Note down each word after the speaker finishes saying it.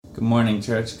Good morning,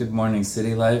 church. Good morning,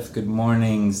 City Life. Good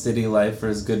morning, City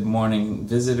Lifers. Good morning,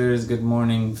 visitors. Good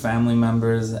morning, family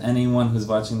members. Anyone who's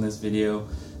watching this video.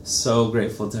 So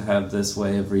grateful to have this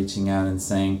way of reaching out and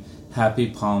saying Happy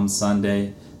Palm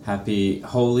Sunday. Happy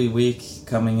Holy Week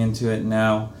coming into it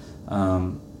now.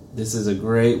 This is a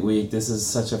great week. This is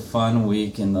such a fun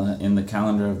week in the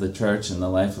calendar of the church and the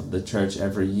life of the church.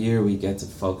 Every year we get to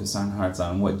focus our hearts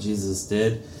on what Jesus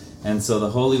did. And so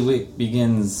the Holy Week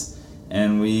begins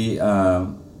and we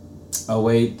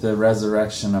await the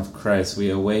resurrection of Christ. We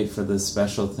await for this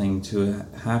special thing to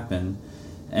happen.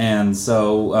 And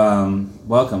so,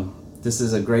 welcome. This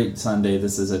is a great Sunday.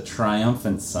 This is a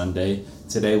triumphant Sunday.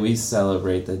 Today we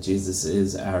celebrate that Jesus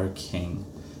is our King.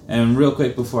 And real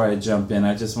quick before I jump in,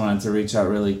 I just wanted to reach out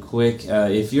really quick.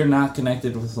 If you're not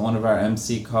connected with one of our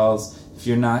MC calls, if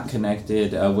you're not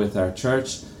connected with our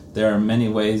church, there are many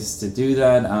ways to do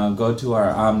that. Go to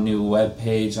our Omnu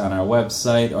webpage on our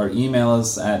website or email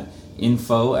us at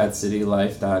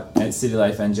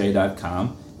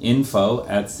info@citylifenj.com,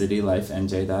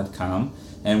 info@citylifenj.com,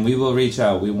 and we will reach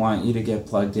out. We want you to get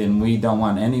plugged in. We don't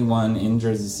want anyone in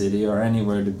Jersey City or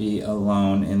anywhere to be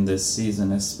alone in this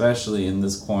season, especially in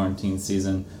this quarantine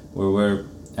season where we're,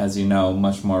 as you know,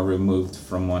 much more removed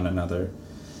from one another.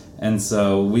 And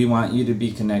so we want you to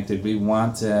be connected. We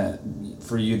want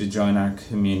for you to join our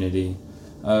community.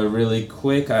 Really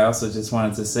quick, I also just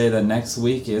wanted to say that next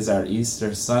week is our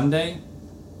Easter Sunday.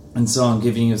 And so I'm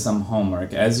giving you some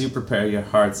homework. As you prepare your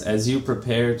hearts, as you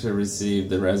prepare to receive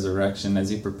the resurrection,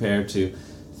 as you prepare to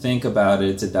think about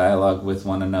it, to dialogue with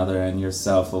one another and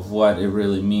yourself of what it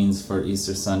really means for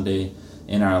Easter Sunday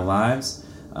in our lives,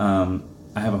 I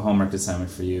have a homework assignment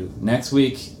for you. Next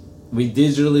week, we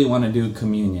digitally want to do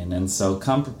communion, and so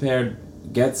come prepared,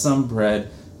 get some bread,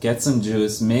 get some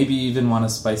juice, maybe even want to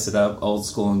spice it up old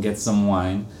school and get some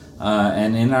wine.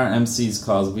 And in our MC's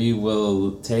calls, we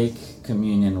will take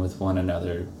communion with one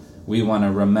another. We want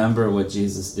to remember what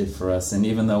Jesus did for us, and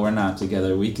even though we're not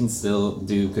together, we can still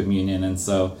do communion. And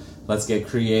so let's get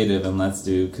creative and let's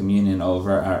do communion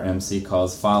over our MC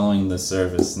calls following the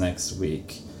service next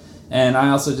week. And I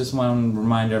also just want to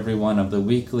remind everyone of the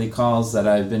weekly calls that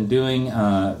I've been doing,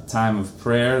 time of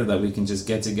prayer, that we can just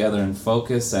get together and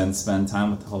focus and spend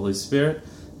time with the Holy Spirit.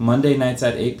 Monday nights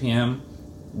at 8 p.m.,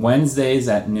 Wednesdays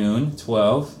at noon,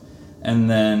 12, and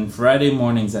then Friday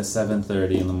mornings at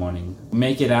 7:30 in the morning.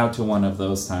 Make it out to one of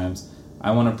those times.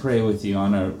 I want to pray with you. I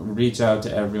want to reach out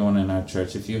to everyone in our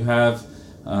church. If you have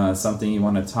something you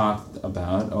want to talk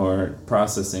about or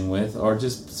processing with, or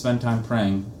just spend time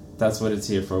praying, that's what it's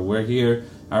here for. We're here,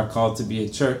 our call to be a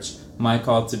church. My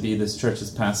call to be this church's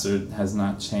pastor has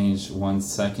not changed 1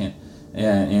 second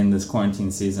in this quarantine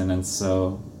season. And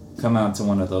so come out to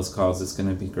one of those calls. It's going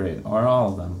to be great. Or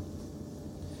all of them.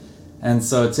 And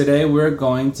so today we're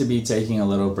going to be taking a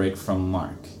little break from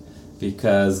Mark.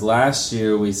 Because last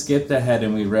year we skipped ahead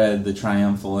and we read the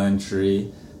triumphal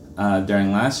entry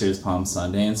during last year's Palm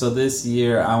Sunday. And so this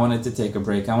year I wanted to take a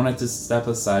break. I wanted to step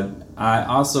aside. I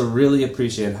also really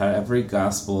appreciate how every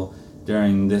gospel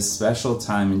during this special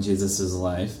time in Jesus'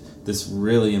 life, this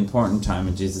really important time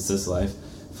in Jesus' life,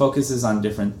 focuses on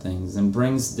different things and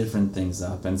brings different things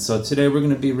up. And so today we're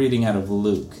going to be reading out of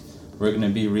Luke. We're going to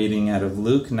be reading out of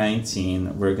Luke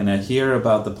 19. We're going to hear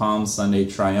about the Palm Sunday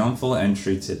triumphal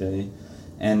entry today.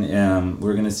 And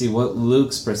we're going to see what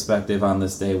Luke's perspective on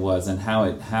this day was and how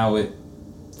it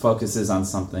focuses on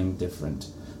something different.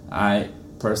 I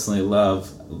personally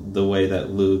love the way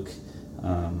that Luke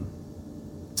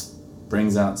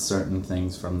brings out certain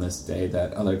things from this day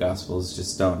that other Gospels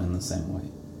just don't in the same way.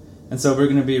 And so we're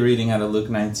going to be reading out of Luke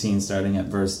 19, starting at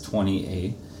verse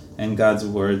 28. And God's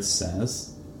word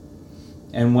says,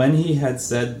 "And when he had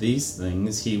said these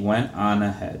things, he went on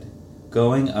ahead,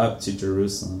 going up to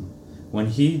Jerusalem. When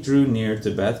he drew near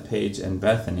to Bethpage and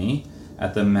Bethany,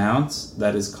 at the mount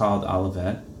that is called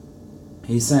Olivet,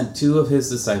 he sent 2 of his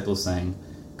disciples, saying,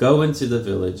 'Go into the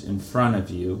village in front of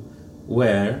you,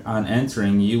 where, on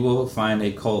entering, you will find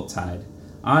a colt tied,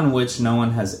 on which no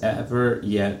one has ever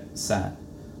yet sat.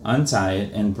 Untie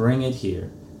it and bring it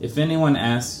here. If anyone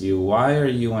asks you, why are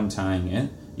you untying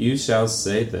it? You shall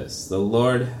say this, the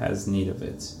Lord has need of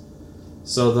it.'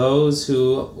 So those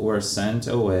who were sent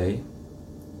away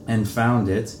and found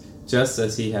it just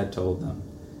as he had told them.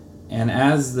 And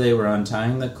as they were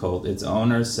untying the colt, its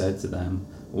owner said to them,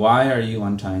 'Why are you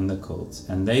untying the colt?'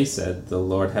 And they said, 'The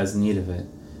Lord has need of it.'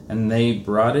 And they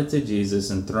brought it to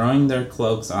Jesus, and throwing their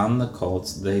cloaks on the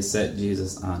colt, they set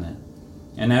Jesus on it.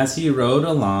 And as he rode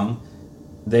along,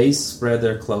 they spread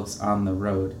their cloaks on the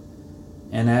road.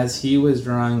 And as he was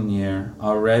drawing near,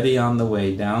 already on the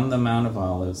way down the Mount of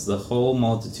Olives, the whole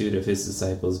multitude of his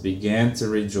disciples began to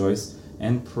rejoice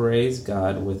and praise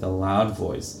God with a loud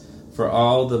voice for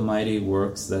all the mighty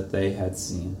works that they had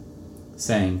seen,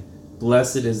 saying,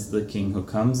 Blessed is the King who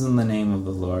comes in the name of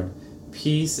the Lord,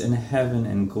 peace in heaven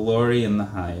and glory in the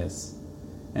highest.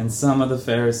 And some of the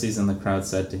Pharisees in the crowd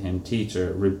said to him,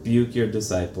 Teacher, rebuke your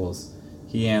disciples.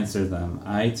 He answered them,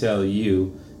 I tell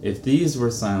you, if these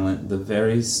were silent, the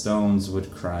very stones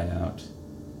would cry out.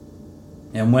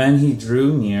 And when he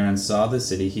drew near and saw the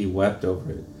city, he wept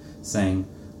over it, saying,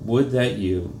 Would that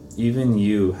you, even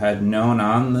you, had known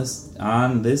on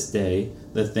this day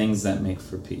the things that make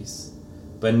for peace.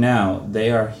 But now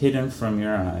they are hidden from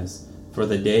your eyes. For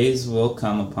the days will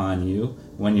come upon you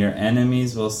when your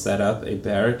enemies will set up a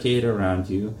barricade around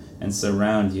you and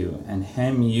surround you and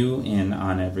hem you in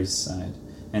on every side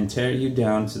and tear you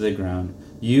down to the ground,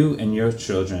 you and your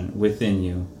children within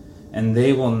you, and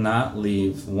they will not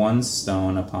leave one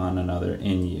stone upon another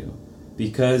in you,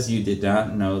 because you did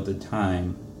not know the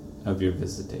time of your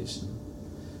visitation.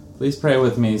 Please pray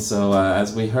with me. So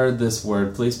as we heard this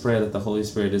word, please pray that the Holy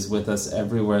Spirit is with us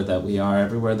everywhere that we are,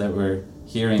 everywhere that we're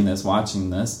hearing this, watching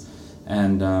this,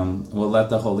 and we'll let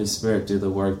the Holy Spirit do the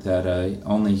work that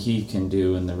only He can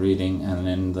do in the reading and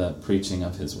in the preaching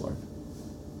of His word.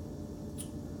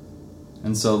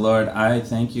 And so, Lord, I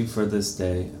thank you for this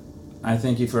day. I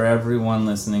thank you for everyone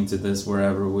listening to this,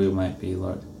 wherever we might be,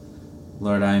 Lord.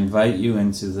 Lord, I invite you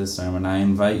into this sermon. I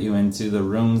invite you into the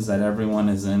rooms that everyone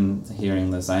is in hearing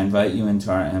this. I invite you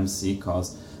into our MC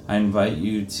calls. I invite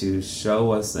you to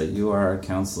show us that you are our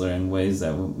counselor in ways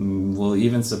that will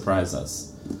even surprise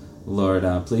us. Lord,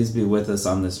 please be with us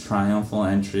on this triumphal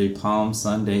entry Palm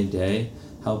Sunday day.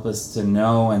 Help us to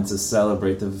know and to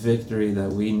celebrate the victory that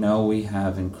we know we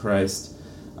have in Christ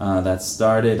that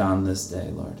started on this day,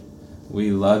 Lord.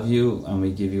 We love you and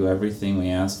we give you everything. We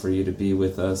ask for you to be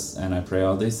with us, and I pray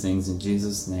all these things in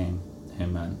Jesus' name.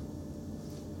 Amen.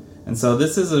 And so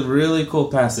this is a really cool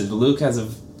passage. Luke has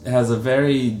a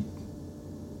very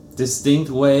distinct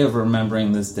way of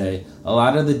remembering this day. A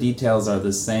lot of the details are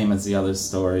the same as the other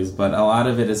stories, but a lot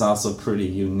of it is also pretty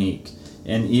unique,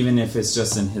 and even if it's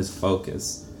just in his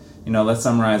focus. Let's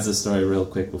summarize the story real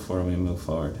quick before we move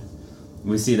forward.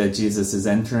 We see that Jesus is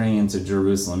entering into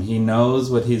Jerusalem. He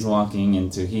knows what he's walking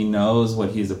into. He knows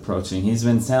what he's approaching. He's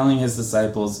been telling his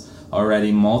disciples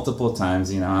already multiple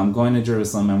times, I'm going to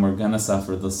Jerusalem and we're going to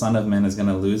suffer. The Son of Man is going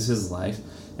to lose his life.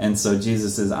 And so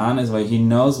Jesus is on his way. He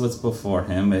knows what's before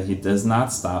him, but he does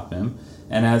not stop him.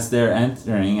 And as they're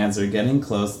entering, as they're getting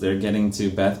close, they're getting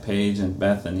to Bethpage and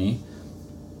Bethany.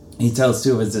 He tells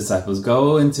two of his disciples,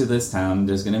 go into this town.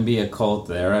 There's going to be a colt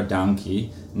there, a donkey.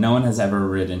 No one has ever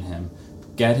ridden him.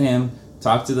 Get him,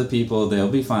 talk to the people,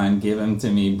 they'll be fine, give him to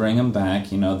me, bring him back.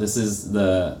 This is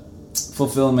the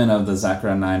fulfillment of the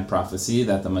Zechariah 9 prophecy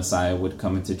that the Messiah would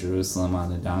come into Jerusalem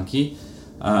on a donkey.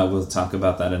 We'll talk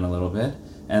about that in a little bit.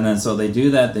 And then so they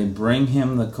do that, they bring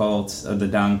him the colt, or the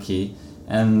donkey,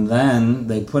 and then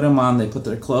they put him on, they put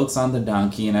their cloaks on the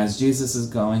donkey, and as Jesus is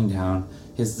going down,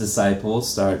 his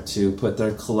disciples start to put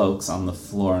their cloaks on the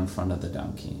floor in front of the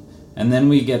donkey. And then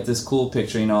we get this cool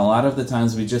picture. A lot of the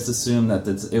times we just assume that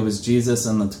it was Jesus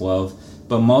and the 12,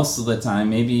 but most of the time,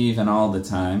 maybe even all the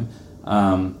time,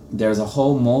 there's a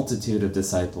whole multitude of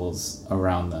disciples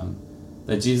around them.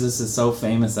 That Jesus is so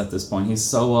famous at this point, he's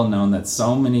so well known that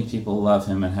so many people love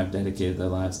him and have dedicated their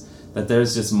lives, that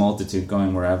there's just multitude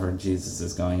going wherever Jesus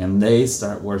is going, and they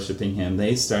start worshiping him.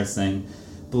 They start saying,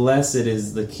 Blessed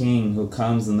is the King who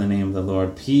comes in the name of the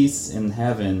Lord, peace in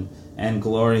heaven and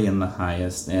glory in the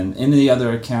highest. And in the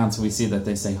other accounts, we see that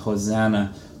they say,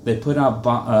 Hosanna. They put out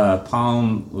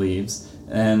palm leaves,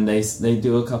 and they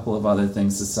do a couple of other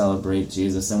things to celebrate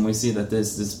Jesus. And we see that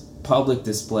there's this public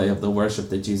display of the worship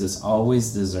that Jesus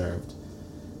always deserved.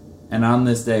 And on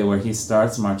this day where he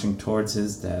starts marching towards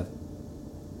his death,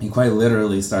 he quite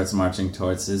literally starts marching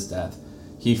towards his death,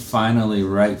 he finally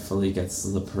rightfully gets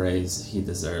the praise he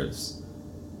deserves.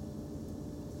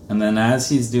 And then as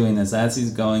he's doing this, as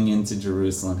he's going into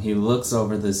Jerusalem, he looks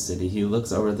over this city. He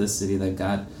looks over this city that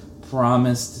God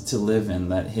promised to live in,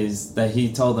 that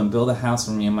he told them, build a house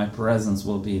for me and my presence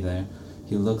will be there.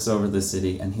 He looks over the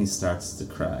city and he starts to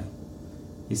cry.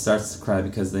 He starts to cry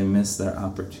because they missed their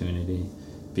opportunity,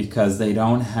 because they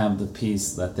don't have the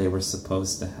peace that they were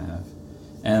supposed to have,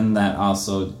 and that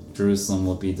also Jerusalem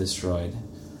will be destroyed.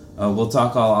 We'll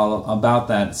talk all about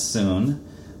that soon.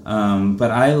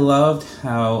 But I loved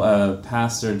how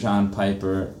Pastor John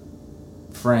Piper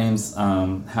frames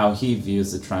how he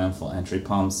views the triumphal entry,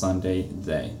 Palm Sunday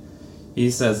day.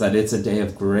 He says that it's a day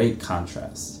of great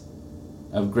contrast.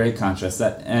 of great contrast.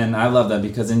 And I love that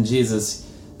because in Jesus,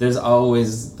 there's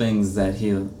always things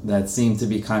that seem to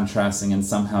be contrasting, and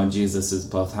somehow Jesus is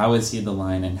both. How is he the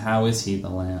lion and how is he the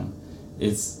lamb?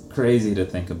 It's crazy to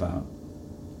think about.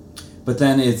 But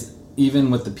then it's, even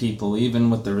with the people, even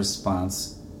with the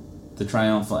response, the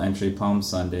triumphal entry, Palm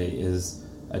Sunday, is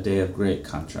a day of great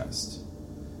contrast.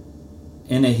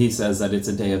 In it, he says that it's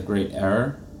a day of great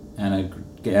error and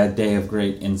a day of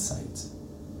great insight.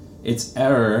 It's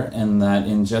error in that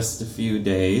in just a few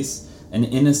days, an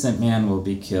innocent man will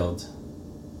be killed.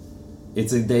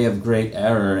 It's a day of great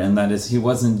error, and that is, he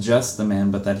wasn't just the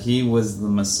man, but that he was the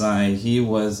Messiah, he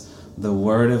was the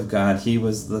Word of God, he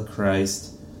was the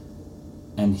Christ,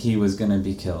 and he was going to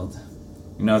be killed.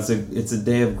 It's a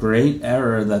day of great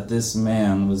error that this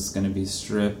man was going to be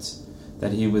stripped,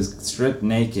 that he was stripped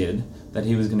naked, that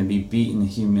he was going to be beaten,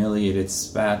 humiliated,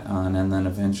 spat on, and then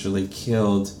eventually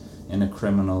killed in a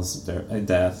criminal's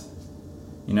death.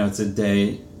 It's a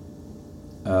day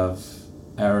of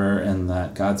error in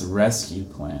that God's rescue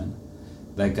plan,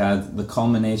 that the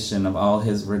culmination of all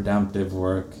his redemptive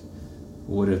work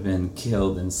would have been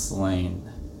killed and slain.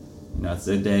 It's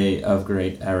a day of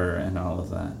great error and all of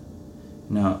that.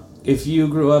 If you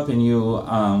grew up and you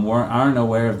aren't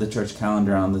aware of the church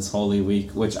calendar on this Holy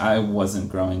Week, which I wasn't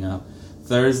growing up,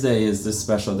 Thursday is this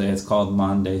special day. It's called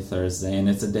Maundy Thursday, and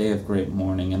it's a day of great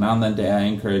mourning. And on that day, I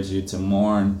encourage you to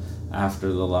mourn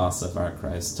after the loss of our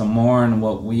Christ, to mourn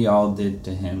what we all did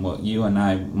to him, what you and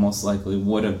I most likely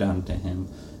would have done to him.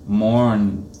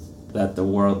 Mourn that the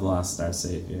world lost our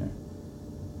Savior.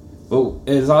 But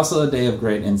it is also a day of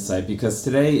great insight, because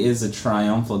today is a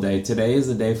triumphal day. Today is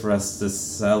a day for us to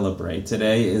celebrate.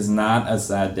 Today is not a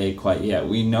sad day quite yet.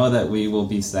 We know that we will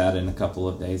be sad in a couple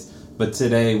of days, but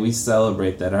today we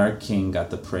celebrate that our King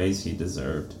got the praise he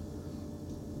deserved.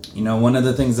 One of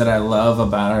the things that I love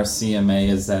about our CMA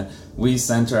is that we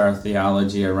center our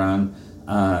theology around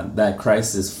that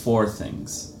Christ is four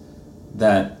things.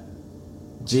 That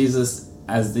Jesus,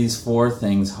 as these four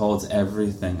things, holds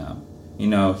everything up.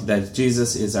 That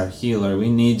Jesus is our healer. We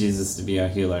need Jesus to be our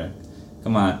healer.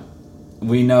 Come on.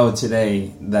 We know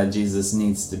today that Jesus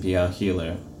needs to be our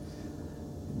healer.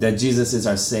 That Jesus is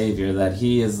our Savior. That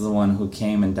he is the one who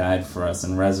came and died for us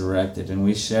and resurrected. And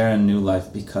we share a new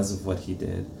life because of what he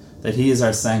did. That he is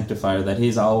our sanctifier. That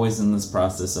he's always in this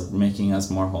process of making us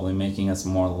more holy, making us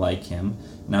more like him.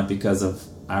 Not because of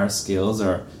our skills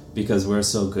or because we're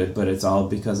so good, but it's all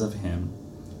because of him.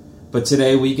 But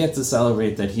today we get to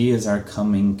celebrate that he is our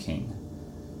coming King.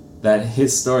 That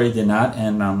his story did not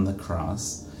end on the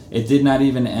cross. It did not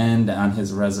even end on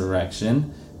his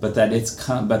resurrection, but that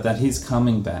he's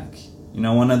coming back.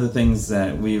 One of the things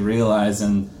that we realize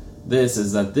in this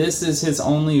is that this is his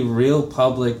only real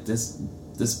public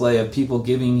display of people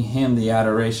giving him the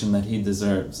adoration that he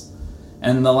deserves.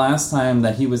 And the last time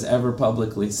that he was ever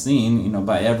publicly seen,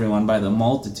 by everyone, by the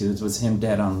multitudes, was him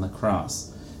dead on the cross.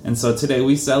 And so today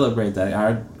we celebrate that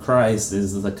our Christ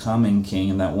is the coming King,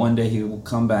 and that one day he will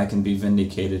come back and be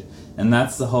vindicated. And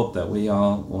that's the hope that we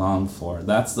all long for.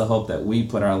 That's the hope that we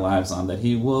put our lives on, that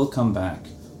he will come back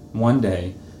one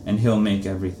day and he'll make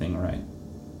everything right.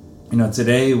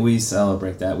 Today we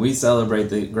celebrate that. We celebrate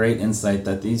the great insight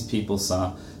that these people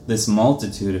saw, this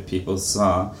multitude of people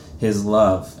saw his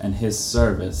love and his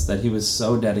service, that he was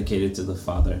so dedicated to the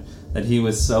Father, that he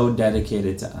was so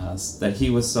dedicated to us, that he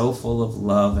was so full of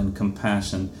love and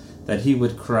compassion, that he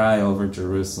would cry over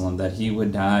Jerusalem, that he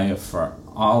would die for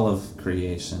all of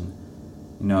creation.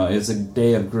 It was a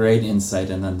day of great insight,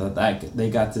 and then that they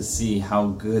got to see how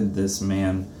good this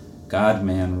man,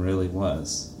 God-man, really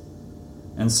was.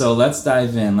 And so let's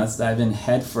dive in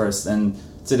head first. And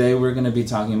today we're going to be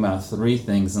talking about three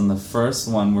things. And the first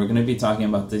one, we're going to be talking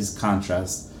about these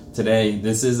contrasts. Today,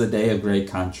 this is a day of great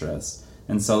contrast.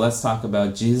 And so let's talk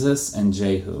about Jesus and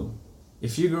Jehu.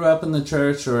 If you grew up in the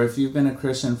church, or if you've been a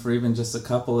Christian for even just a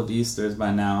couple of Easters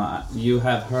by now, you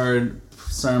have heard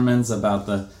sermons about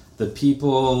the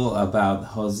people, about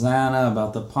Hosanna,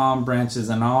 about the palm branches,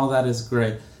 and all that is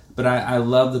great. But I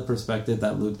love the perspective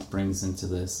that Luke brings into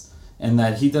this. And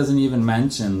that he doesn't even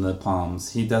mention the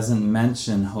palms. He doesn't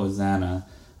mention Hosanna.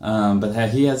 But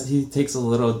he takes a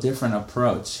little different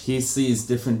approach. He sees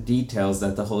different details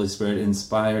that the Holy Spirit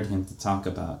inspired him to talk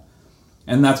about.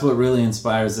 And that's what really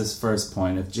inspires this first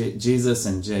point of Jesus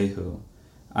and Jehu.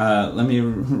 Let me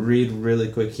read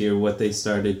really quick here what they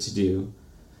started to do.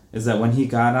 Is that when he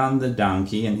got on the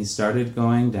donkey and he started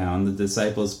going down, the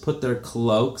disciples put their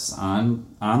cloaks on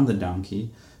the donkey,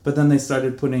 but then they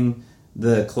started putting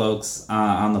the cloaks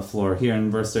on the floor. Here in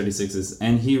verse 36 is,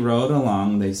 and he rode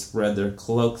along, they spread their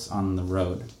cloaks on the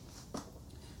road.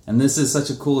 And this is such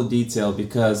a cool detail,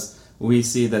 because we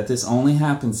see that this only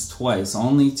happens twice.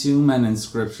 Only 2 men in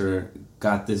Scripture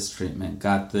got this treatment,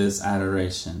 got this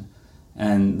adoration.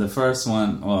 And the first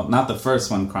one, well, not the first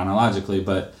one chronologically,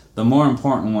 but the more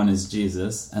important one is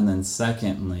Jesus. And then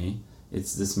secondly,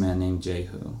 it's this man named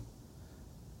Jehu.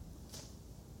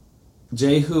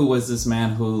 Jehu was this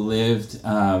man who lived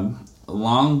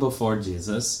long before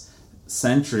Jesus,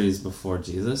 centuries before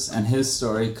Jesus, and his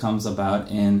story comes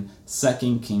about in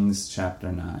 2 Kings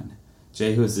chapter 9.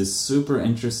 Jehu is this super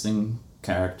interesting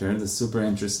character, this super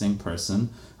interesting person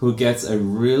who gets a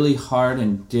really hard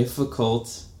and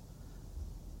difficult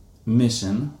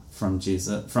mission from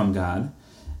God.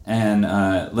 And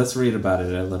let's read about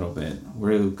it a little bit.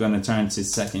 We're going to turn to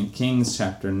 2 Kings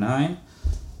chapter 9.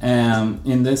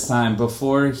 In this time,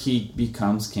 before he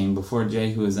becomes king, before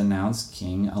Jehu is announced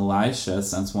king, Elisha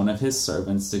sends one of his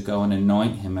servants to go and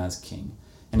anoint him as king.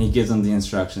 And he gives him the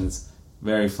instructions.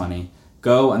 Very funny.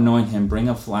 Go, anoint him, bring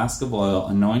a flask of oil,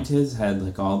 anoint his head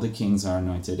like all the kings are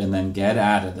anointed, and then get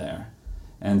out of there.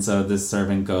 And so this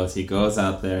servant goes. He goes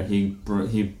out there. He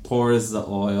pours the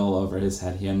oil over his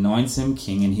head. He anoints him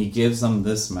king, and he gives him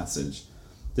this message.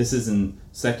 This is in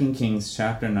 2 Kings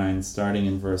chapter 9, starting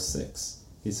in verse 6.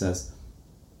 He says,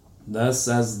 "Thus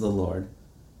says the Lord,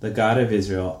 the God of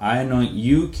Israel, I anoint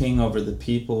you king over the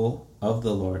people of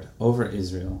the Lord, over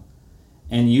Israel.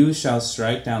 And you shall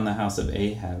strike down the house of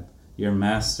Ahab, your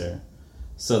master,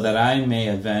 so that I may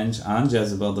avenge on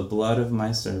Jezebel the blood of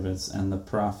my servants and the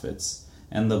prophets,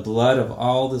 and the blood of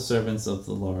all the servants of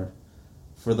the Lord.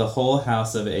 For the whole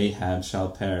house of Ahab shall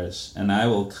perish, and I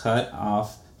will cut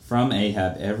off from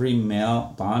Ahab every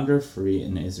male, bond or free,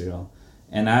 in Israel.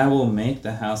 And I will make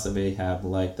the house of Ahab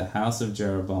like the house of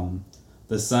Jeroboam,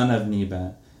 the son of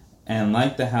Nebat, and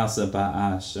like the house of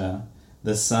Baasha,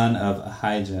 the son of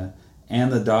Ahijah,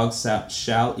 and the dogs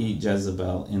shall eat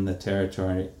Jezebel in the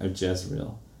territory of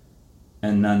Jezreel,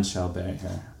 and none shall bury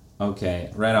her." Okay,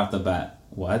 right off the bat,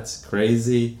 what?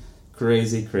 Crazy,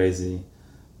 crazy, crazy.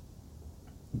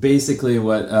 Basically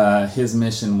what his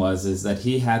mission was is that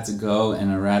he had to go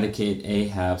and eradicate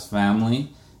Ahab's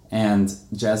family and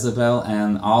Jezebel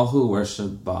and all who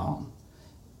worship Baal.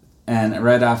 And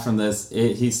right off from this,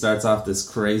 he starts off this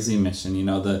crazy mission. You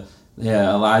know,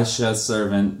 Elisha's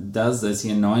servant does this. He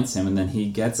anoints him, and then he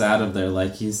gets out of there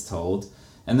like he's told.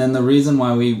 And then the reason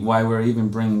why we're even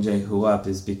bringing Jehu up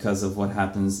is because of what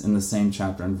happens in the same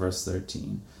chapter in verse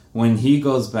 13. When he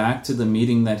goes back to the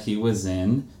meeting that he was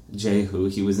in, Jehu,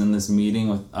 he was in this meeting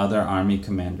with other army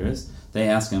commanders. They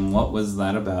ask him, what was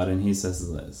that about? And he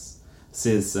says this.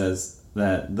 It says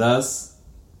that thus,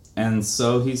 and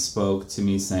so he spoke to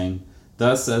me, saying,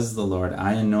 "Thus says the Lord,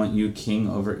 I anoint you king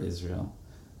over Israel."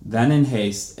 Then in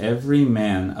haste every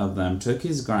man of them took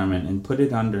his garment and put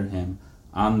it under him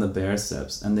on the bare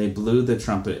steps, and they blew the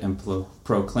trumpet and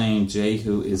proclaimed,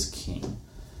 "Jehu is king."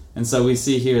 And so we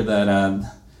see here that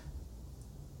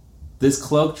this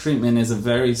cloak treatment is a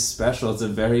very special, it's a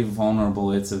very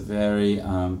vulnerable, it's a very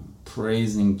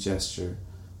praising gesture.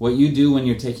 What you do when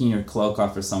you're taking your cloak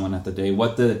off for someone at the day,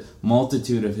 what the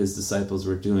multitude of his disciples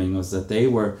were doing was that they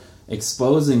were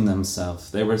exposing themselves.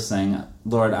 They were saying,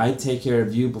 "Lord, I take care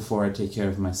of you before I take care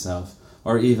of myself."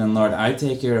 Or even, "Lord, I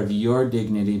take care of your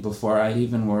dignity before I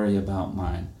even worry about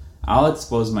mine. I'll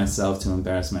expose myself to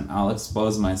embarrassment. I'll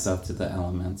expose myself to the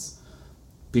elements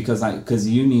because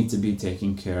you need to be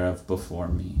taken care of before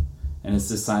me." And it's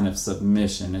the sign of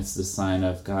submission. It's the sign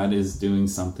of God is doing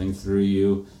something through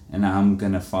you, and I'm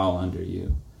going to fall under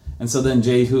you. And so then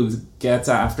Jehu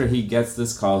after he gets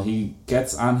this call, he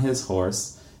gets on his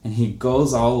horse, and he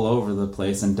goes all over the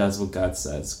place and does what God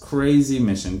says. Crazy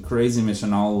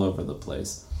mission all over the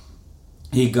place.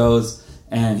 He goes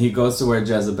to where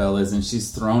Jezebel is, and she's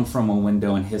thrown from a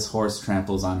window, and his horse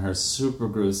tramples on her. Super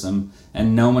gruesome.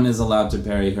 And no one is allowed to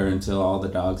bury her until all the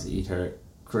dogs eat her.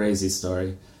 Crazy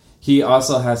story. He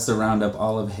also has to round up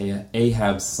all of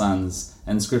Ahab's sons,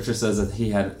 and Scripture says that he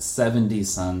had 70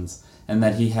 sons, and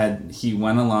that he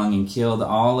went along and killed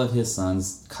all of his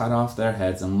sons, cut off their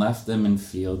heads, and left them in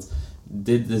fields,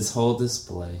 did this whole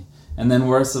display. And then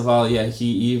worst of all, he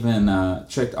even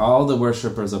tricked all the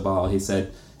worshippers of Baal. He said,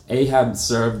 "Ahab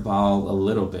served Baal a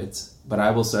little bit, but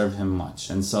I will serve him much.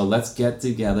 And so let's get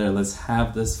together, let's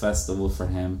have this festival for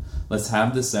him, let's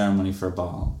have this ceremony for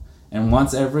Baal." And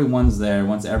once everyone is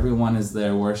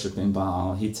there worshiping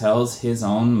Baal, he tells his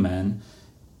own men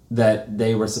that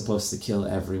they were supposed to kill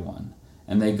everyone.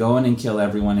 And they go in and kill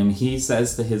everyone, and he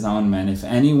says to his own men, "If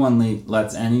anyone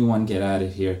lets anyone get out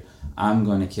of here, I'm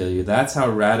going to kill you." That's how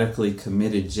radically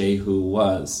committed Jehu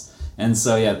was. And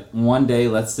so, one day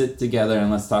let's sit together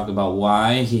and let's talk about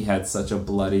why he had such a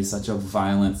bloody, such a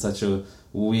violent, such a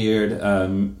weird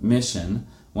mission.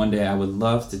 One day I would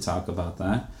love to talk about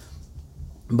that.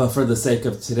 But for the sake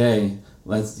of today,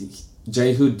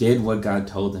 Jehu did what God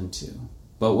told him to.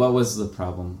 But what was the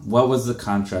problem? What was the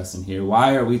contrast in here?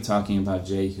 Why are we talking about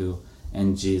Jehu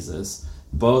and Jesus?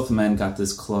 Both men got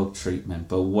this cloak treatment,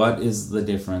 but what is the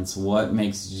difference? What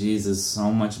makes Jesus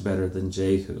so much better than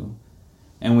Jehu?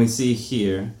 And we see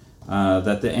here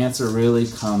that the answer really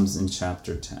comes in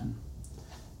chapter 10.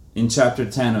 In chapter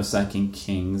 10 of 2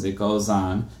 Kings, it goes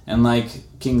on, and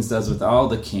like Kings does with all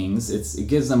the kings, it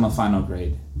gives them a final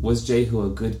grade. Was Jehu a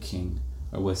good king,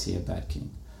 or was he a bad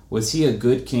king? Was he a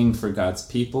good king for God's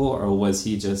people, or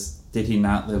did he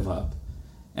not live up?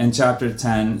 And chapter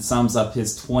 10 sums up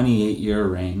his 28-year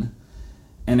reign,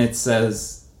 and it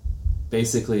says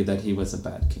basically that he was a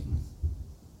bad king.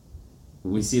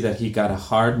 We see that he got a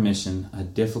hard mission, a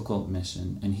difficult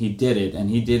mission, and he did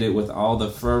it with all the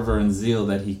fervor and zeal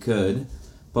that he could.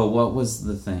 But what was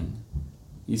the thing?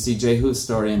 You see, Jehu's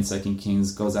story in 2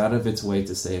 Kings goes out of its way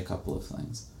to say a couple of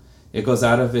things. It goes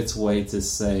out of its way to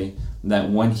say that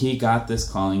when he got this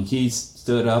calling, he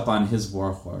stood up on his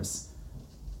war horse.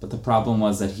 But the problem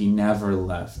was that he never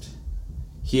left.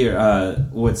 Here,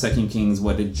 with 2 Kings,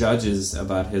 what it judges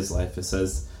about his life, it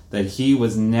says that he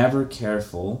was never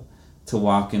careful to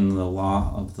walk in the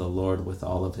law of the Lord with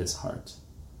all of his heart.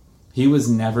 He was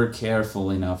never careful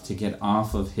enough to get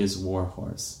off of his war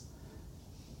horse.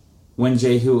 When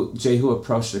Jehu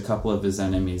approached a couple of his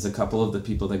enemies, a couple of the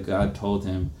people that God told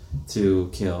him to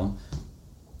kill,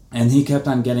 and he kept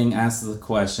on getting asked the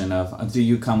question of, do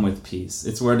you come with peace?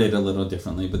 It's worded a little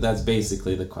differently, but that's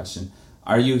basically the question.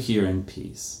 Are you here in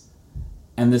peace?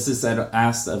 And this is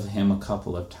asked of him a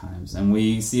couple of times. And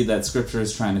we see that Scripture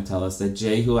is trying to tell us that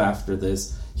Jehu, after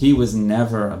this, he was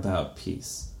never about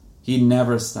peace. He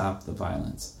never stopped the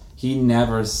violence. He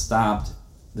never stopped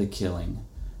the killing.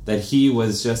 That he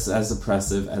was just as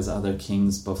oppressive as other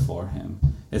kings before him.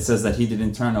 It says that he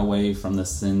didn't turn away from the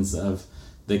sins of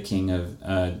the king of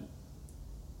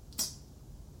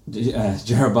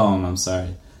Jeroboam,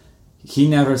 He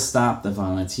never stopped the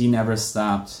violence. He never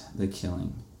stopped the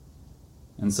killing.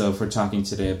 And so if we're talking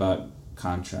today about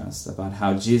contrast, about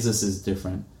how Jesus is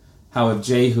different, how if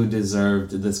Jehu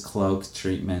deserved this cloak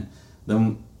treatment,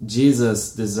 then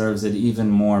Jesus deserves it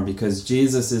even more, because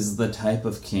Jesus is the type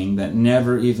of king that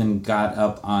never even got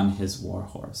up on his war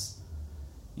horse.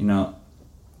 You know,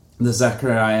 the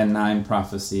Zechariah 9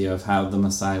 prophecy of how the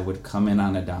Messiah would come in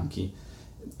on a donkey,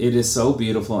 it is so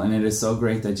beautiful and it is so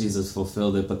great that Jesus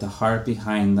fulfilled it, but the heart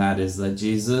behind that is that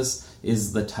Jesus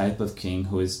is the type of king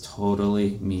who is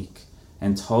totally meek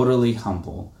and totally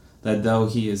humble, that though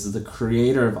he is the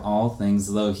creator of all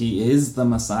things, though he is the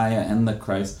Messiah and the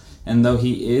Christ, and though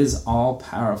he is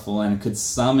all-powerful and could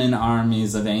summon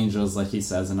armies of angels, like he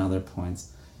says in other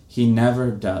points, he never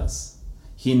does.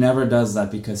 He never does that,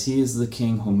 because he is the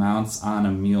king who mounts on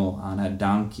a mule, on a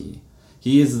donkey.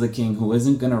 He is the king who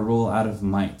isn't going to rule out of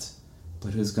might,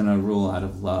 but who's going to rule out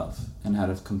of love and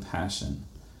out of compassion.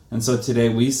 And so today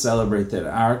we celebrate that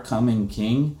our coming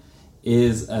king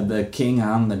is the king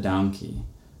on the donkey,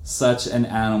 such an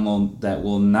animal that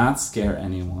will not scare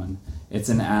anyone. It's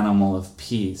an animal of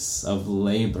peace, of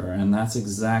labor, and that's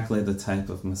exactly the type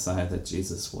of Messiah that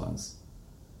Jesus was.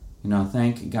 You know,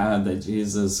 thank God that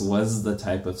Jesus was the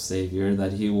type of Savior,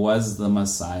 that he was the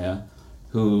Messiah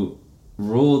who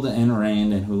ruled and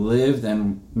reigned and who lived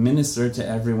and ministered to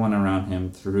everyone around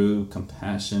him through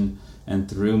compassion and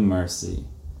through mercy.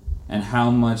 And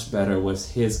how much better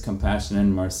was his compassion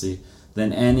and mercy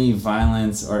than any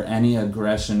violence or any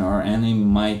aggression or any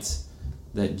might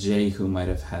that Jehu might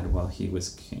have had while he was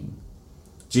king.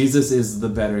 Jesus is the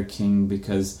better king,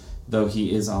 because though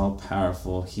he is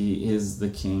all-powerful, he is the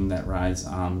king that rides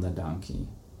on the donkey.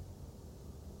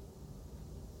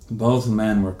 Both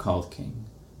men were called king.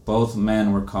 Both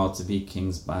men were called to be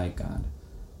kings by God.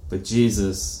 But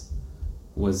Jesus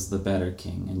was the better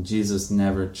king, and Jesus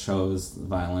never chose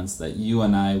violence that you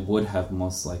and I would have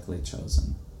most likely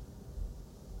chosen.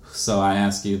 So I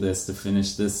ask you this to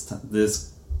finish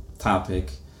this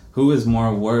topic. Who is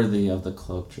more worthy of the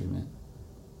cloak treatment?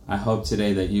 I hope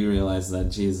today that you realize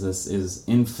that Jesus is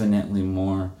infinitely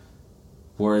more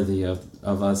worthy of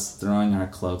us throwing our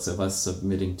cloaks, of us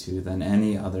submitting to, than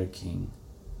any other king.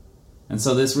 And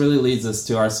so this really leads us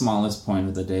to our smallest point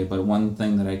of the day, but one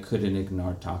thing that I couldn't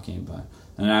ignore talking about.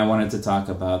 And I wanted to talk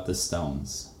about the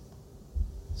stones.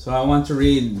 So I want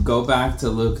to go back to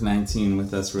Luke 19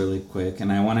 with us really quick,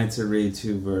 and I wanted to read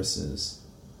 2 verses,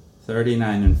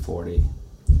 39 and 40.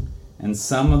 And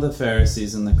some of the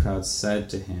Pharisees in the crowd said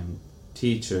to him,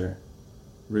 "Teacher,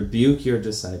 rebuke your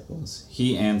disciples."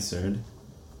 He answered,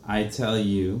 "I tell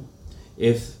you,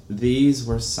 if these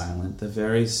were silent, the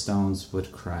very stones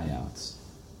would cry out.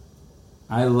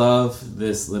 I love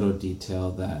this little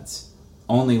detail that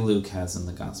only Luke has in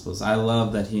the Gospels. I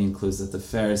love that he includes that the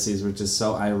Pharisees were just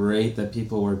so irate that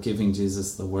people were giving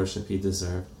Jesus the worship he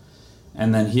deserved.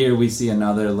 And then here we see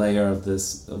another layer of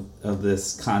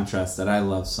this contrast that I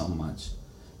love so much,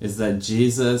 is that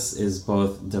Jesus is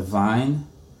both divine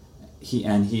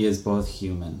and he is both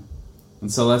human.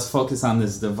 And so let's focus on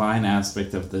this divine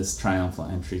aspect of this triumphal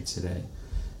entry today.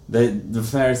 The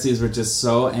Pharisees were just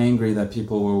so angry that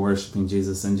people were worshiping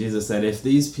Jesus. And Jesus said, if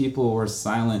these people were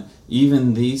silent,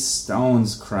 even these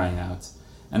stones cry out.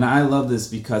 And I love this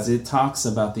because it talks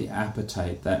about the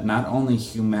appetite that not only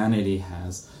humanity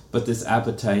has, but this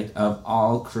appetite of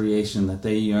all creation, that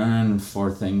they yearn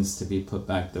for things to be put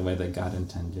back the way that God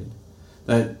intended.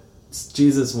 That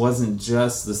Jesus wasn't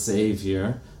just the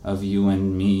Savior of you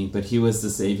and me, but he was the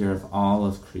Savior of all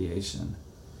of creation.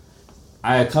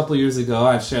 A couple years ago,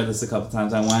 I've shared this a couple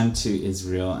times, I went to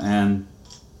Israel and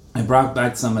I brought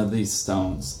back some of these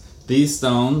stones. These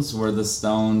stones were the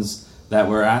stones that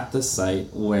were at the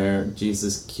site where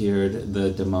Jesus cured the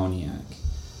demoniac.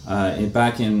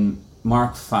 Back in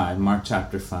Mark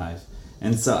chapter 5.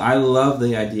 And so I love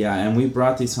the idea, and we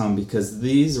brought these home because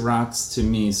these rocks to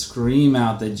me scream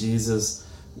out that Jesus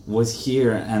was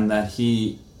here and that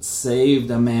he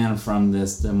saved a man from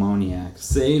this demoniac,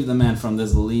 saved the man from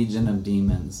this legion of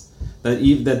demons.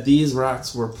 That these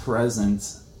rocks were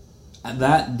present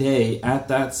that day at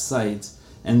that site,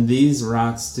 and these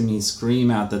rocks to me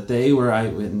scream out that they were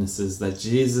eyewitnesses that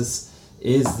Jesus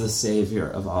is the Savior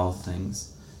of all things.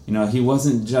 You know, he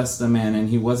wasn't just a man, and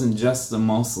he wasn't just the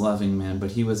most loving man,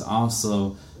 but he was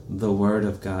also the Word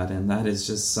of God, and that is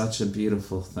just such a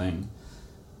beautiful thing.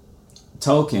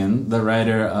 Tolkien, the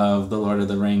writer of The Lord of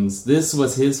the Rings, this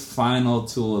was his final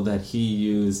tool that he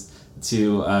used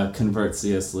to convert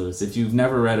C.S. Lewis. If you've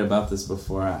never read about this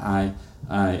before, I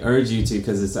urge you to,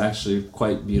 because it's actually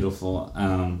quite beautiful.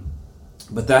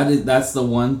 But that's the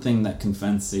one thing that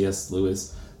convinced C.S.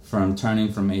 Lewis from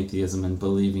turning from atheism and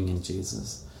believing in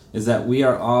Jesus, is that we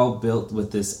are all built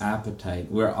with this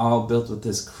appetite. We're all built with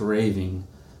this craving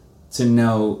to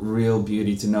know real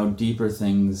beauty, to know deeper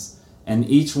things. And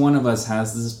each one of us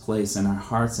has this place in our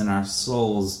hearts and our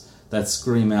souls that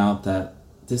scream out that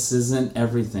this isn't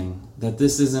everything, that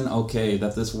this isn't okay,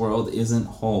 that this world isn't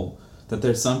whole, that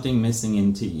there's something missing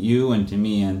into you and to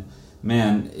me. And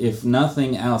man, if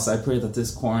nothing else, I pray that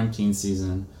this quarantine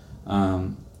season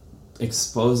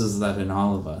exposes that in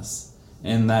all of us.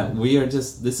 And that we are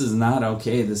just, this is not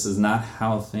okay, this is not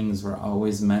how things were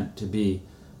always meant to be.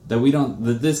 That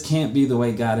this can't be the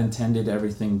way God intended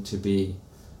everything to be.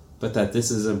 But that this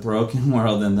is a broken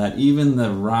world, and that even the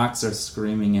rocks are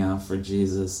screaming out for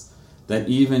Jesus. That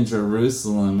even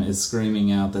Jerusalem is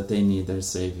screaming out that they need their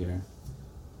Savior.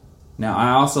 Now,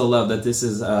 I also love that this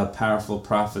is a powerful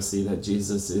prophecy that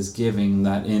Jesus is giving,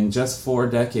 that in just 4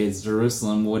 decades,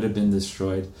 Jerusalem would have been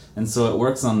destroyed. And so it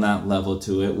works on that level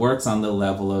too. It works on the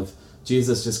level of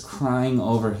Jesus just crying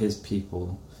over his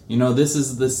people. You know, this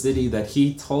is the city that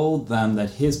he told them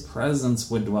that his presence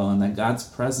would dwell in, that God's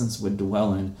presence would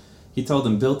dwell in. He told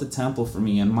them, build a temple for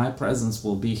me, and my presence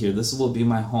will be here. This will be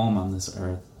my home on this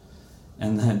earth.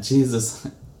 And that Jesus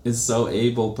is so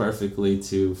able perfectly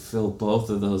to fill both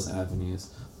of those avenues,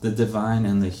 the divine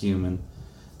and the human,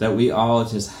 that we all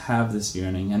just have this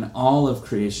yearning, and all of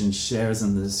creation shares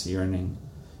in this yearning.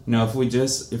 You know,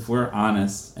 if we're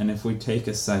honest, and if we take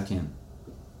a second,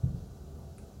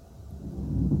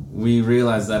 we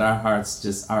realize that our hearts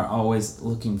just are always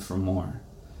looking for more,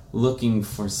 looking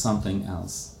for something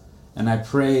else. And I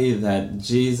pray that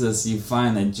you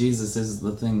find that Jesus is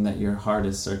the thing that your heart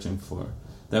is searching for.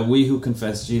 That we who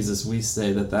confess Jesus, we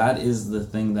say that is the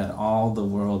thing that all the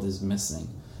world is missing.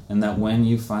 And that when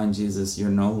you find Jesus, you're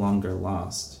no longer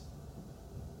lost.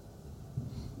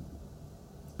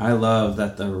 I love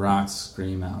that the rocks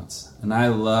scream out. And I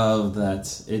love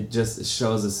that it just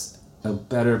shows us a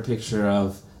better picture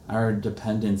of our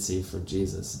dependency for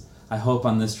Jesus. I hope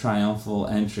on this triumphal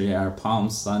entry, our Palm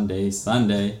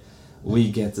Sunday,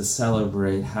 we get to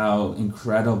celebrate how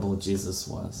incredible Jesus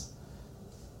was.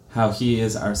 How he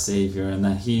is our Savior, and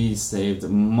that he saved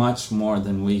much more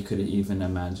than we could even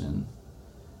imagine.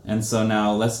 And so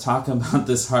now let's talk about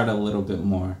this heart a little bit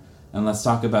more, and let's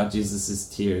talk about Jesus'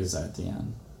 tears at the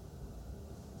end.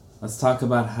 Let's talk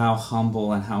about how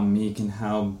humble and how meek and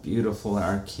how beautiful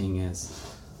our King is.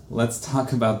 Let's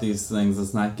talk about these things.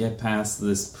 Let's not get past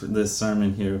this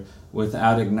sermon here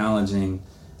without acknowledging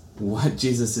what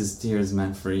Jesus' tears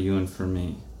meant for you and for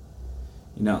me.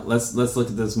 You know, let's look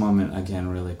at this moment again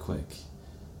really quick.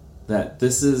 that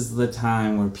this is the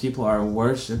time where people are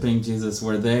worshiping Jesus,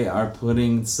 where they are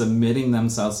submitting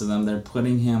themselves to them. They're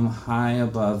putting him high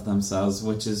above themselves,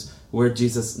 which is where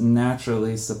Jesus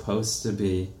naturally is supposed to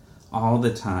be all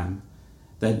the time.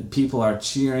 That people are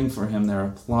cheering for him, they're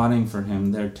applauding for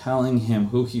him, they're telling him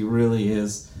who he really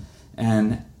is.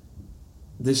 And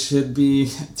this should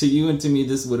be, to you and to me,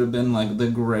 this would have been like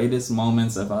the greatest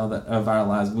moments of our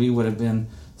lives. We would have been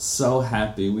so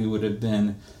happy. We would have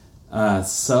been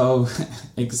so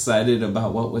excited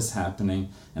about what was happening.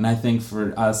 And I think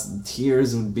for us,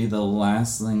 tears would be the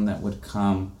last thing that would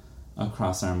come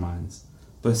across our minds.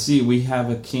 But see, we have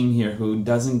a king here who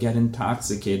doesn't get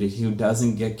intoxicated, who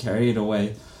doesn't get carried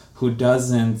away, who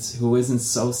isn't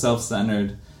so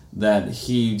self-centered that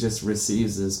he just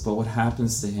receives this. But what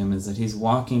happens to him is that he's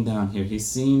walking down here. He's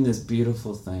seeing this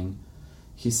beautiful thing.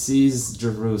 He sees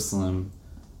Jerusalem,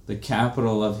 the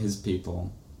capital of his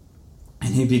people,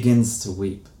 and he begins to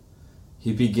weep.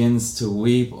 He begins to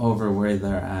weep over where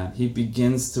they're at. He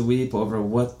begins to weep over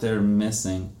what they're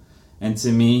missing. And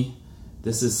to me,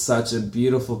 this is such a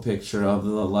beautiful picture of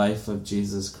the life of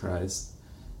Jesus Christ.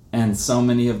 And so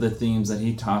many of the themes that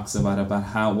he talks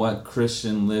about what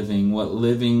Christian living, what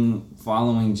living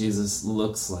following Jesus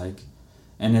looks like.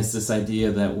 And it's this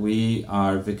idea that we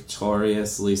are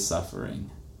victoriously suffering.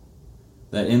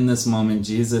 That in this moment,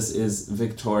 Jesus is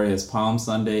victorious. Palm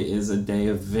Sunday is a day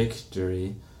of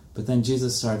victory. But then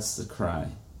Jesus starts to cry.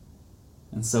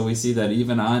 And so we see that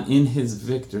even in his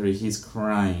victory, he's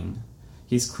crying.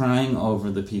 He's crying over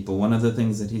the people. One of the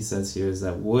things that he says here is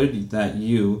that would that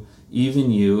you, even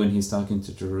you, and he's talking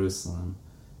to Jerusalem,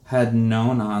 had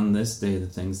known on this day the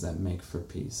things that make for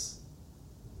peace.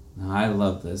 Now, I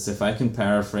love this. If I can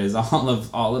paraphrase all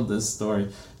of this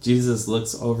story, Jesus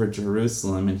looks over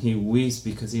Jerusalem and he weeps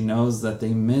because he knows that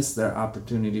they missed their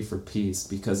opportunity for peace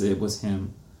because it was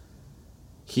him.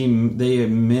 They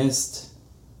had missed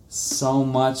so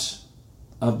much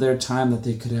of their time that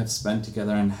they could have spent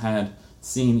together and had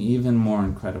seen even more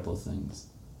incredible things.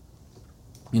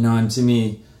 And to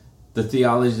me, the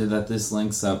theology that this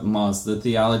links up most, the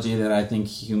theology that I think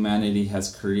humanity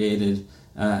has created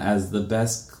as the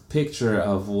best picture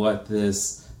of what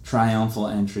this triumphal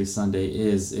entry Sunday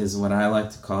is what I like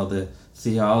to call the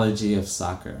theology of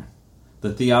soccer.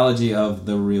 The theology of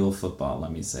the real football,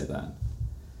 let me say that.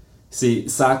 See,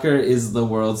 soccer is the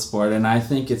world sport, and I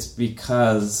think it's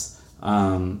because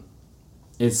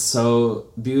it's so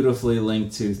beautifully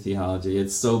linked to theology.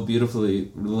 It's so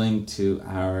beautifully linked to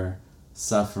our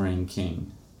suffering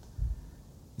king.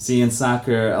 See, in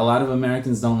soccer, a lot of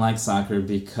Americans don't like soccer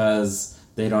because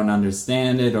they don't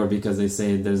understand it or because they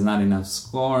say there's not enough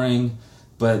scoring.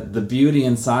 But the beauty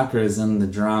in soccer is in the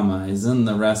drama, is in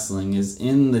the wrestling, is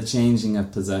in the changing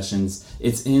of possessions.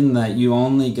 It's in that you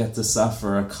only get to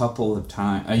suffer a couple of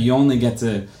times. You only get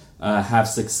to have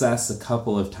success a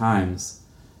couple of times.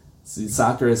 See,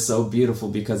 soccer is so beautiful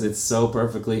because it so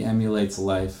perfectly emulates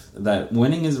life that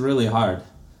winning is really hard.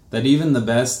 That even the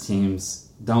best teams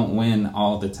don't win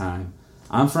all the time.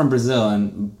 I'm from Brazil,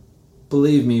 and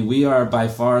believe me, we are by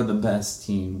far the best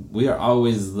team. We are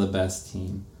always the best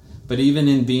team. But even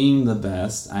in being the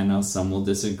best, I know some will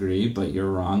disagree, but you're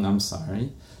wrong, I'm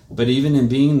sorry. But even in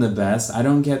being the best, I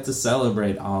don't get to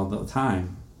celebrate all the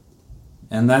time.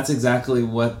 And that's exactly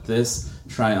what this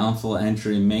triumphal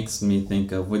entry makes me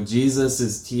think of. What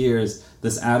Jesus' tears,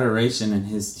 this adoration in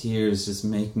his tears just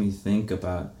make me think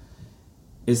about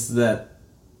is the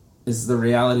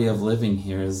reality of living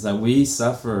here, is that we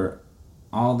suffer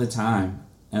all the time,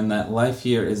 and that life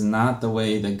here is not the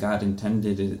way that God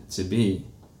intended it to be.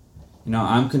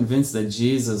 I'm convinced that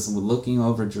Jesus, looking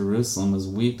over Jerusalem, was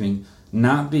weeping,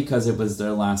 not because it was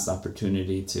their last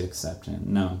opportunity to accept him.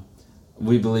 No.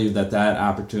 We believe that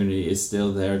opportunity is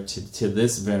still there to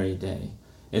this very day.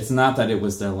 It's not that it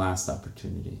was their last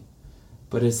opportunity.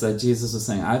 But it's that Jesus was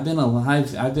saying, I've been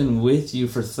alive, I've been with you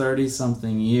for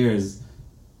 30-something years,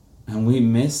 and we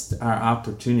missed our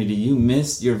opportunity. You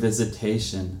missed your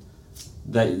visitation.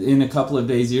 That in a couple of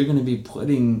days, you're going to be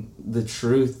putting the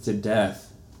truth to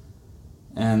death.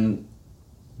 And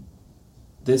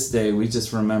this day, we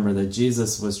just remember that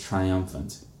Jesus was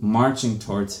triumphant, marching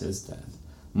towards his death,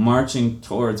 marching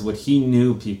towards what he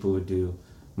knew people would do,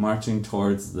 marching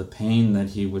towards the pain that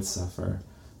he would suffer,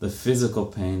 the physical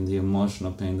pain, the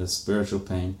emotional pain, the spiritual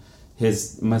pain,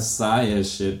 his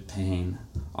messiahship pain.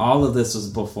 All of this was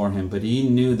before him, but he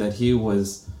knew that he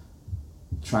was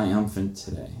triumphant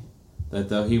today. That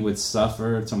though he would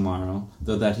suffer tomorrow,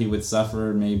 though that he would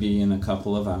suffer maybe in a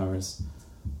couple of hours,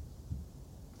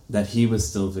 that he was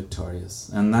still victorious.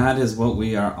 And that is what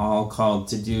we are all called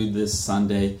to do this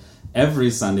Sunday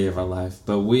every Sunday of our life,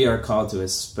 but we are called to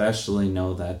especially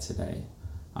know that today.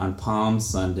 On Palm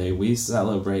Sunday, we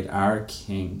celebrate our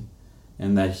King,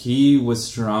 and that he was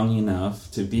strong enough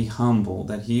to be humble,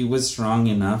 that he was strong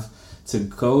enough to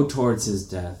go towards his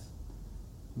death,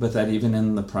 but that even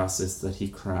in the process that he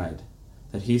cried,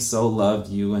 that he so loved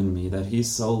you and me, that he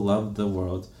so loved the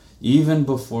world. Even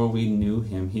before we knew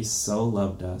him, he so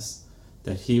loved us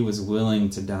that he was willing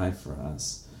to die for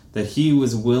us, that he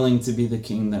was willing to be the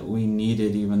king that we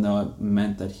needed, even though it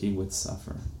meant that he would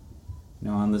suffer.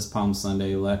 On this Palm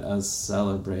Sunday, let us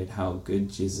celebrate how good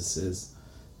Jesus is,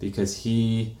 because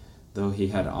he, though he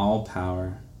had all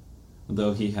power,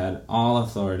 though he had all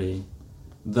authority,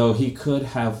 though he could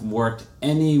have worked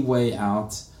any way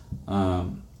out,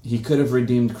 he could have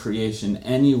redeemed creation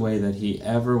any way that he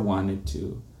ever wanted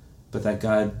to, but that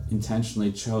God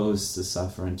intentionally chose to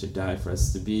suffer and to die for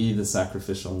us, to be the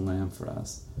sacrificial lamb for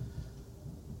us.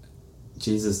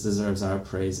 Jesus deserves our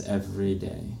praise every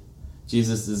day.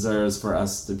 Jesus deserves for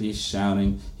us to be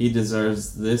shouting. He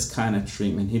deserves this kind of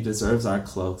treatment. He deserves our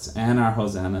cloaks and our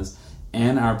hosannas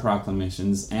and our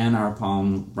proclamations and our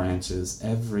palm branches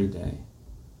every day.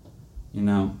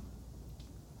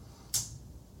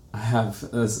 I have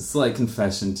a slight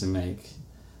confession to make.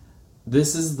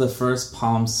 This is the first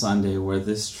Palm Sunday where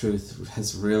this truth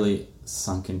has really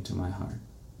sunk into my heart.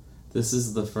 This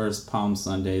is the first Palm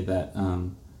Sunday that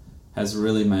has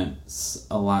really meant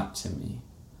a lot to me.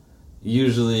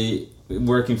 Usually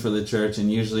working for the church,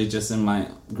 and usually just in my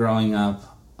growing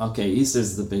up, okay,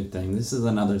 Easter's the big thing. This is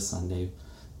another Sunday.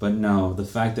 But no, the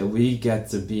fact that we get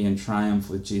to be in triumph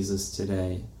with Jesus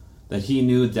today, that he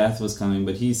knew death was coming,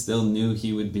 but he still knew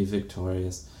he would be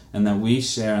victorious, and that we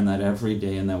share in that every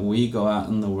day, and that we go out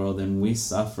in the world and we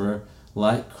suffer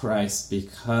like Christ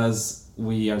because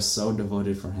we are so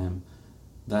devoted for him.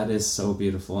 That is so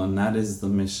beautiful, and that is the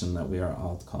mission that we are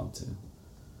all called to.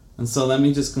 And so let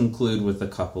me just conclude with a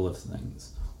couple of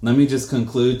things. Let me just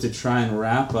conclude to try and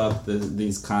wrap up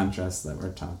these contrasts that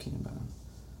we're talking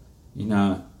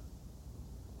about.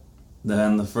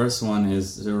 Then the first one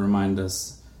is to remind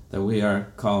us that we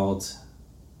are called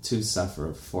to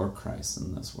suffer for Christ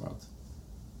in this world.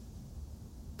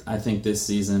 I think this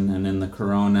season and in the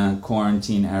corona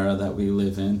quarantine era that we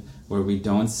live in, where we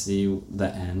don't see the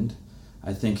end,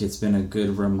 I think it's been a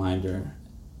good reminder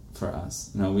for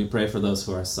us. We pray for those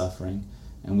who are suffering,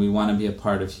 and we want to be a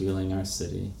part of healing our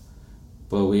city.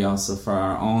 But we also, for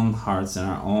our own hearts and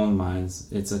our own minds,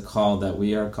 it's a call that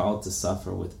we are called to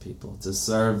suffer with people, to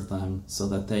serve them so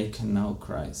that they can know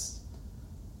Christ.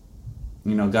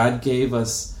 God gave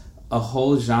us a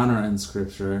whole genre in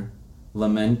Scripture,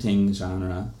 lamenting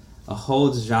genre, a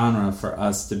whole genre for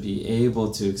us to be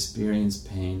able to experience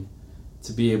pain,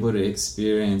 to be able to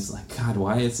experience, God,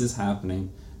 why is this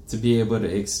happening? To be able to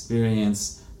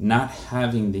experience not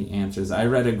having the answers. I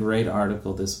read a great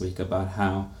article this week about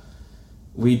how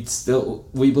we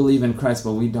believe in Christ,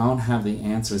 but we don't have the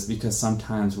answers because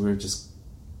sometimes we just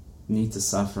need to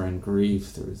suffer and grieve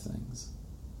through things.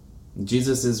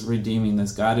 Jesus is redeeming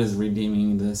this. God is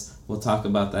redeeming this. We'll talk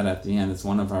about that at the end. It's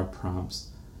one of our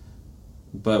prompts.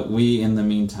 But we, in the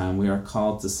meantime, we are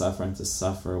called to suffer and to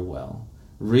suffer well.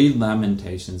 Read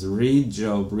Lamentations, read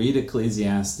Job, read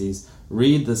Ecclesiastes,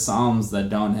 read the Psalms that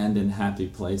don't end in happy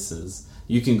places.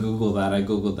 You can Google that. I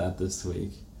Googled that this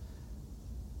week.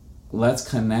 Let's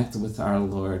connect with our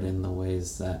Lord in the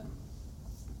ways that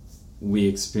we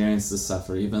experience the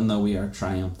suffer. Even though we are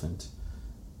triumphant,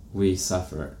 we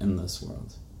suffer in this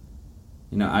world.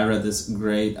 I read this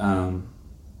great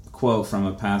quote from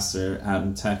a pastor out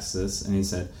in Texas, and he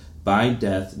said, "By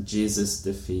death, Jesus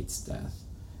defeats death."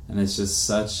 And it's just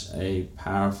such a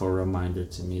powerful reminder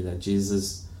to me that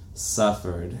Jesus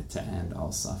suffered to end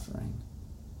all suffering.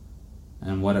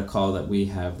 And what a call that we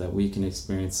have, that we can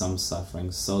experience some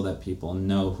suffering so that people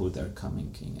know who their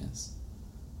coming King is.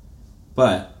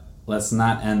 But let's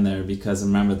not end there, because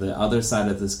remember, the other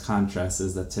side of this contrast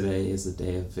is that today is a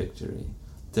day of victory.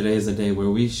 Today is a day where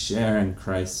we share in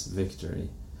Christ's victory.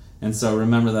 And so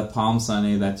remember that Palm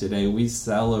Sunday, that today we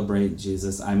celebrate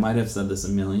Jesus. I might have said this a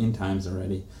million times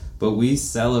already, but we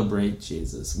celebrate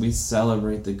Jesus. We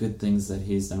celebrate the good things that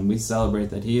he's done. We celebrate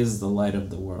that he is the light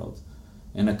of the world.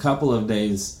 In a couple of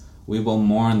days, we will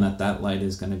mourn that light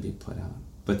is going to be put out.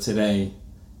 But today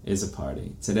is a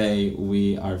party. Today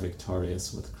we are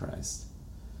victorious with Christ.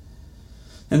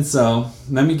 And so,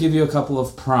 let me give you a couple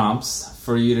of prompts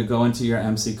for you to go into your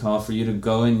MC call, for you to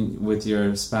go in with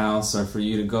your spouse, or for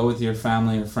you to go with your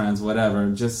family or friends,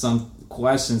 whatever. Just some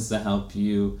questions to help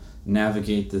you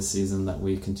navigate this season that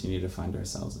we continue to find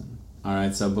ourselves in.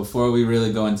 Alright, so before we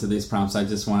really go into these prompts, I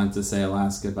just wanted to say a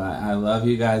last goodbye. I love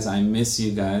you guys. I miss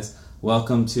you guys.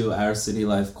 Welcome to our City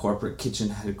Life corporate kitchen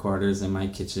headquarters in my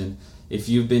kitchen. If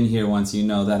you've been here once, you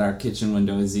know that our kitchen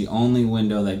window is the only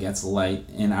window that gets light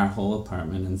in our whole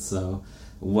apartment, and so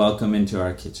welcome into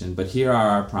our kitchen. But here are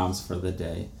our prompts for the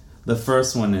day. The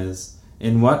first one is,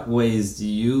 in what ways do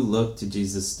you look to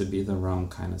Jesus to be the wrong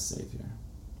kind of Savior?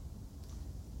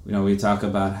 We talk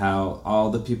about how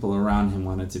all the people around him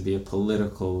wanted to be a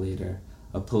political leader,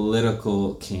 a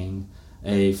political king,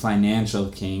 a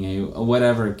financial king, a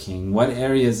whatever king. What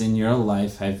areas in your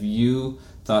life have you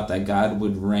thought that God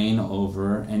would reign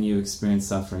over and you experience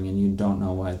suffering and you don't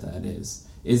know why that is?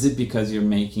 Is it because you're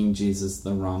making Jesus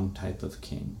the wrong type of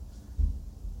king?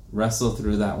 Wrestle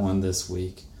through that one this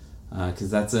week,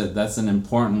 because that's an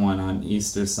important one on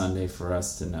Easter Sunday for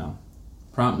us to know.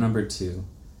 Prompt number 2,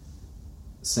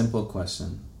 simple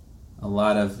question, a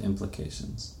lot of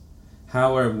implications.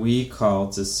 How are we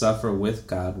called to suffer with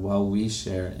God while we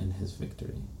share in his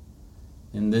victory?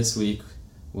 In this week,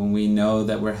 when we know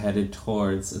that we're headed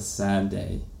towards a sad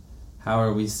day, how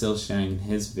are we still sharing in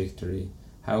his victory?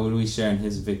 How would we share in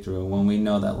his victory when we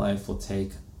know that life will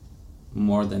take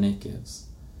more than it gives?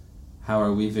 How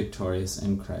are we victorious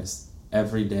in Christ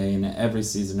every day and every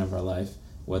season of our life,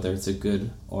 whether it's a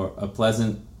good or a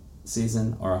pleasant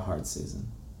season or a hard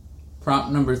season?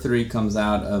 Prompt number 3 comes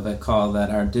out of a call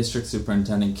that our district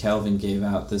superintendent Kelvin gave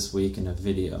out this week in a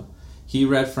video. He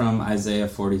read from Isaiah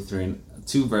 43,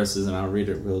 2 verses, and I'll read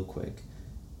it real quick.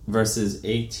 Verses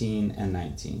 18 and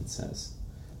 19 says,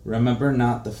 "Remember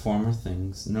not the former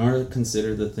things, nor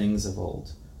consider the things of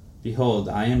old. Behold,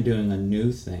 I am doing a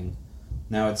new thing.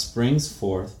 Now it springs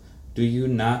forth. Do you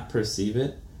not perceive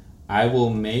it? I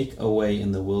will make a way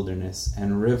in the wilderness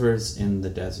and rivers in the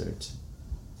desert."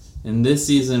 In this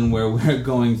season where we're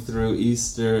going through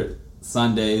Easter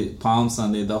Sunday, Palm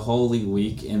Sunday, the Holy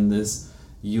Week, in this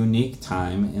unique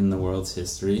time in the world's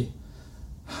history,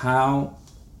 how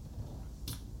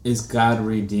is God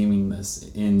redeeming this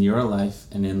in your life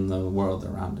and in the world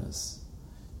around us?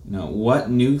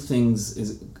 What new things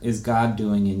is God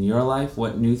doing in your life?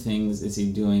 What new things is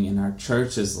he doing in our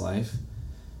church's life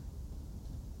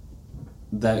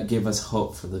that give us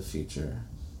hope for the future?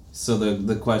 So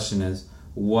the question is,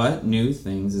 what new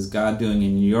things is God doing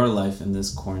in your life in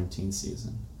this quarantine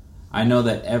season? I know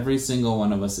that every single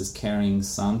one of us is carrying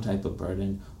some type of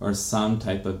burden or some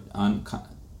type of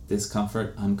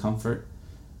discomfort, uncomfort.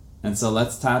 And so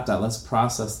let's tap that, let's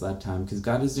process that time, because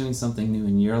God is doing something new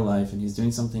in your life, and he's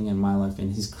doing something in my life,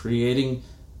 and he's creating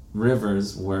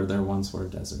rivers where there once were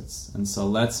deserts. And so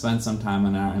let's spend some time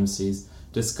on our MCs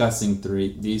discussing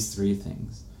these three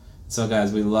things. So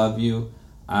guys, we love you.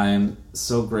 I'm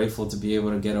so grateful to be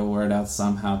able to get a word out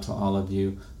somehow to all of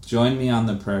you. Join me on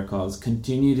the prayer calls.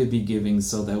 Continue to be giving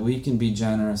so that we can be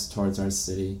generous towards our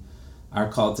city. Our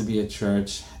call to be a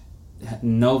church,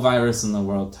 no virus in the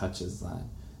world touches that.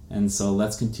 And so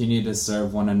let's continue to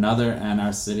serve one another and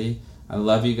our city. I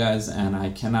love you guys, and I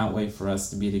cannot wait for us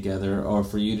to be together or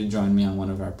for you to join me on one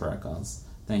of our prayer calls.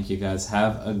 Thank you guys.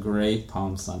 Have a great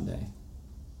Palm Sunday.